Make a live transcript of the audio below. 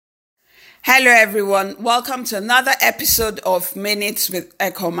Hello, everyone. Welcome to another episode of Minutes with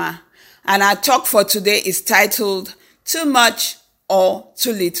Ekoma. And our talk for today is titled Too Much or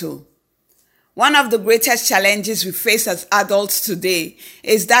Too Little. One of the greatest challenges we face as adults today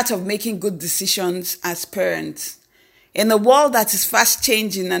is that of making good decisions as parents. In a world that is fast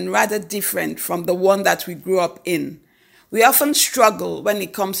changing and rather different from the one that we grew up in, we often struggle when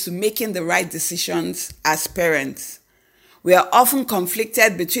it comes to making the right decisions as parents. We are often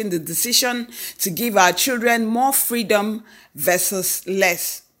conflicted between the decision to give our children more freedom versus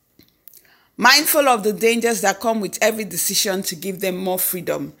less. Mindful of the dangers that come with every decision to give them more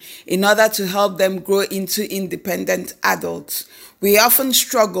freedom in order to help them grow into independent adults, we often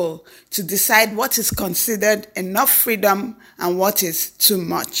struggle to decide what is considered enough freedom and what is too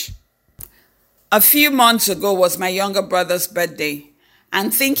much. A few months ago was my younger brother's birthday,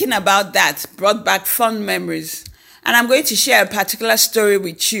 and thinking about that brought back fond memories. And I'm going to share a particular story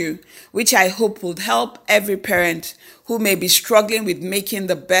with you, which I hope will help every parent who may be struggling with making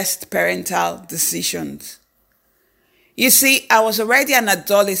the best parental decisions. You see, I was already an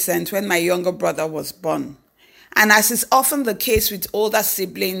adolescent when my younger brother was born. And as is often the case with older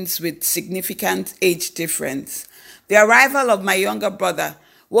siblings with significant age difference, the arrival of my younger brother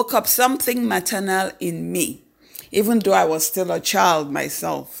woke up something maternal in me, even though I was still a child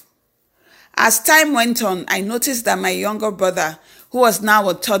myself. As time went on, I noticed that my younger brother, who was now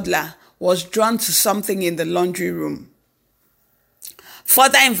a toddler, was drawn to something in the laundry room.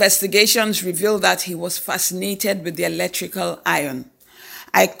 Further investigations revealed that he was fascinated with the electrical iron.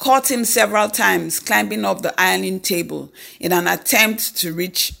 I caught him several times climbing up the ironing table in an attempt to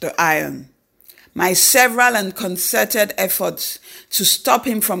reach the iron. My several and concerted efforts to stop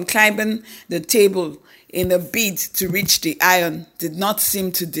him from climbing the table in a bid to reach the iron did not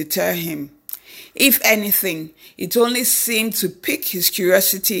seem to deter him. If anything, it only seemed to pique his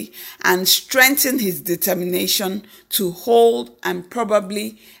curiosity and strengthen his determination to hold and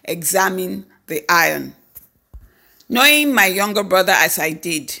probably examine the iron. Knowing my younger brother as I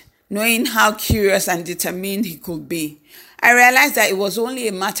did, knowing how curious and determined he could be, I realized that it was only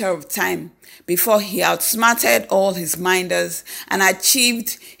a matter of time before he outsmarted all his minders and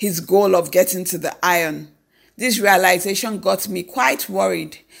achieved his goal of getting to the iron. This realization got me quite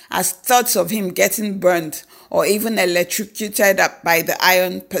worried, as thoughts of him getting burned or even electrocuted by the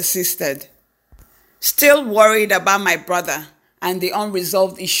iron persisted. Still worried about my brother and the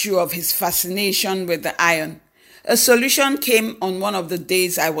unresolved issue of his fascination with the iron, a solution came on one of the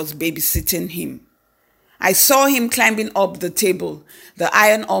days I was babysitting him. I saw him climbing up the table, the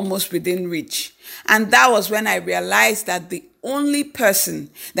iron almost within reach, and that was when I realized that the only person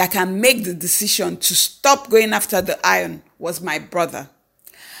that can make the decision to stop going after the iron was my brother.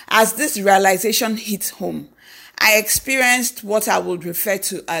 As this realization hit home, I experienced what I would refer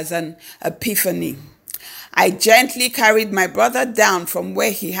to as an epiphany. I gently carried my brother down from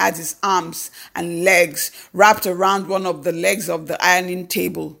where he had his arms and legs wrapped around one of the legs of the ironing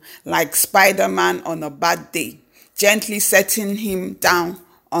table, like Spider-Man on a bad day, gently setting him down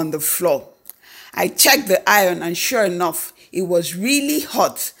on the floor. I checked the iron, and sure enough, it was really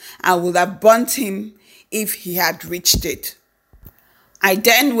hot and would have burnt him if he had reached it. I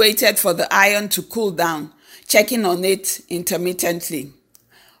then waited for the iron to cool down, checking on it intermittently.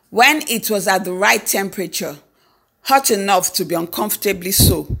 When it was at the right temperature, hot enough to be uncomfortably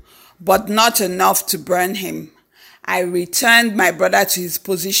so, but not enough to burn him, I returned my brother to his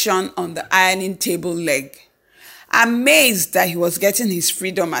position on the ironing table leg. Amazed that he was getting his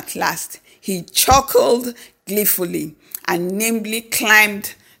freedom at last, he chuckled gleefully and nimbly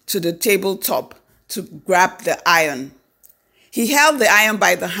climbed to the tabletop to grab the iron. He held the iron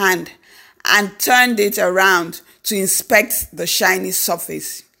by the hand and turned it around to inspect the shiny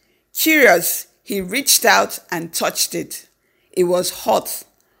surface. Curious, he reached out and touched it. It was hot,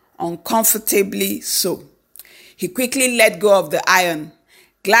 uncomfortably so. He quickly let go of the iron,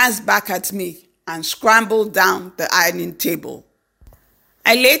 glanced back at me, and scrambled down the ironing table.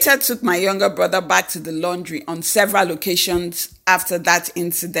 I later took my younger brother back to the laundry on several occasions after that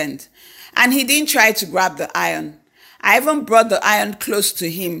incident, and he didn't try to grab the iron. I even brought the iron close to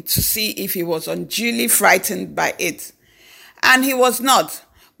him to see if he was unduly frightened by it. And he was not,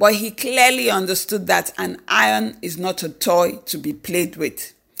 but he clearly understood that an iron is not a toy to be played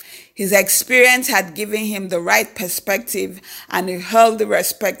with. His experience had given him the right perspective and a healthy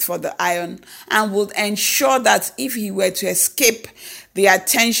respect for the iron, and would ensure that if he were to escape the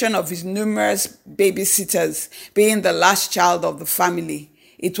attention of his numerous babysitters, being the last child of the family,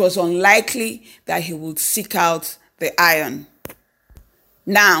 it was unlikely that he would seek out the iron.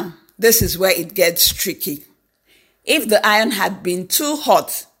 Now, this is where it gets tricky. If the iron had been too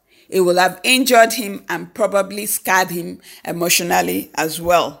hot, It will have injured him and probably scarred him emotionally as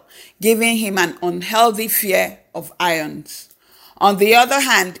well, giving him an unhealthy fear of irons. On the other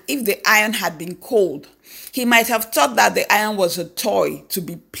hand, if the iron had been cold, he might have thought that the iron was a toy to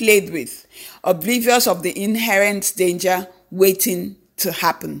be played with, oblivious of the inherent danger waiting to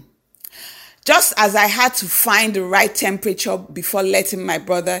happen. Just as I had to find the right temperature before letting my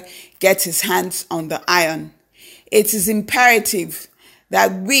brother get his hands on the iron, it is imperative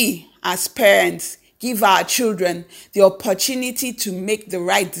that we, as parents, give our children the opportunity to make the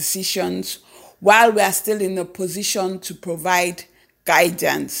right decisions while we are still in a position to provide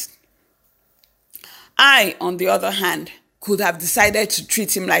guidance. I, on the other hand, could have decided to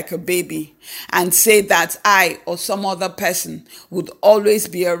treat him like a baby and say that I or some other person would always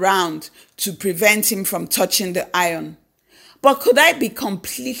be around to prevent him from touching the iron. But could I be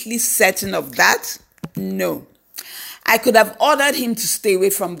completely certain of that? No. I could have ordered him to stay away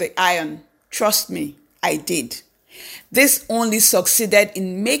from the iron. Trust me, I did. This only succeeded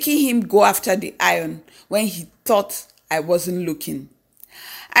in making him go after the iron when he thought I wasn't looking.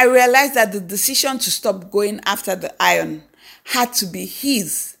 I realized that the decision to stop going after the iron had to be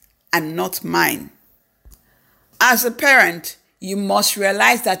his and not mine. As a parent, you must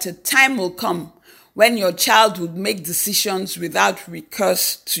realize that a time will come when your child would make decisions without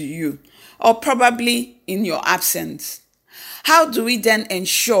recourse to you, or probably in your absence. How do we then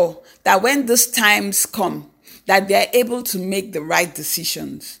ensure that when those times come, that they are able to make the right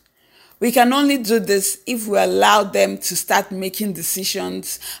decisions? We can only do this if we allow them to start making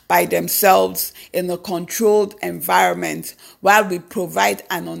decisions by themselves in a controlled environment while we provide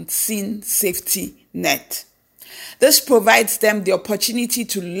an unseen safety net. This provides them the opportunity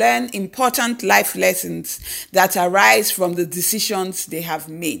to learn important life lessons that arise from the decisions they have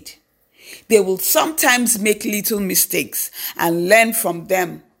made. They will sometimes make little mistakes and learn from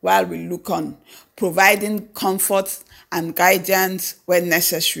them while we look on, providing comfort and guidance when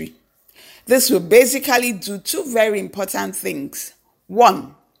necessary. This will basically do two very important things.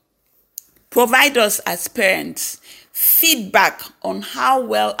 One, provide us as parents feedback on how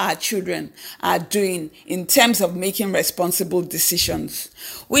well our children are doing in terms of making responsible decisions,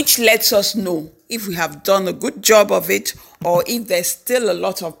 which lets us know if we have done a good job of it or if there's still a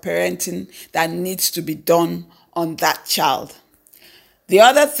lot of parenting that needs to be done on that child. The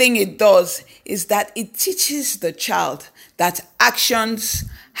other thing it does is that it teaches the child that actions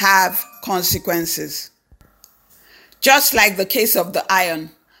have consequences. Just like the case of the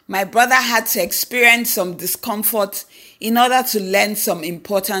iron, my brother had to experience some discomfort in order to learn some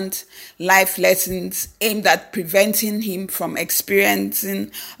important life lessons aimed at preventing him from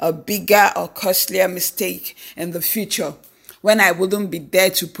experiencing a bigger or costlier mistake in the future when I wouldn't be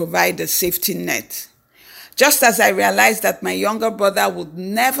there to provide a safety net. Just as I realized that my younger brother would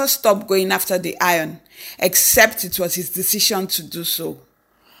never stop going after the iron, except it was his decision to do so.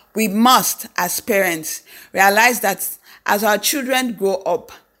 We must, as parents, realize that as our children grow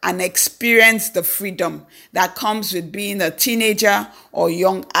up and experience the freedom that comes with being a teenager or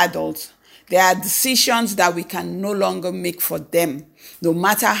young adult, there are decisions that we can no longer make for them, no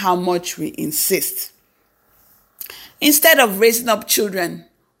matter how much we insist. Instead of raising up children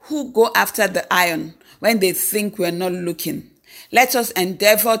who go after the iron when they think we're not looking, let us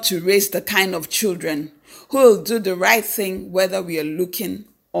endeavor to raise the kind of children who will do the right thing whether we are looking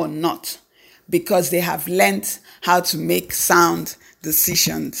or not, because they have learned how to make sound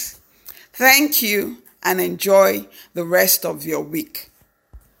decisions. Thank you and enjoy the rest of your week.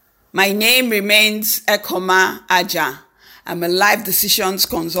 My name remains Ekoma Aja. I'm a life decisions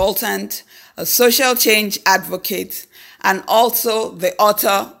consultant, a social change advocate, and also the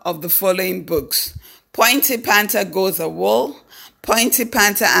author of the following books: Pointy Panther Goes a Wool, Pointy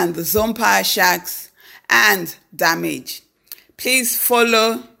Panther and the Zompire Sharks, and Damage. Please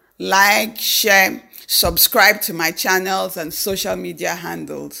follow, like, share, subscribe to my channels and social media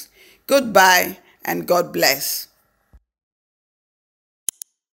handles. Goodbye and God bless.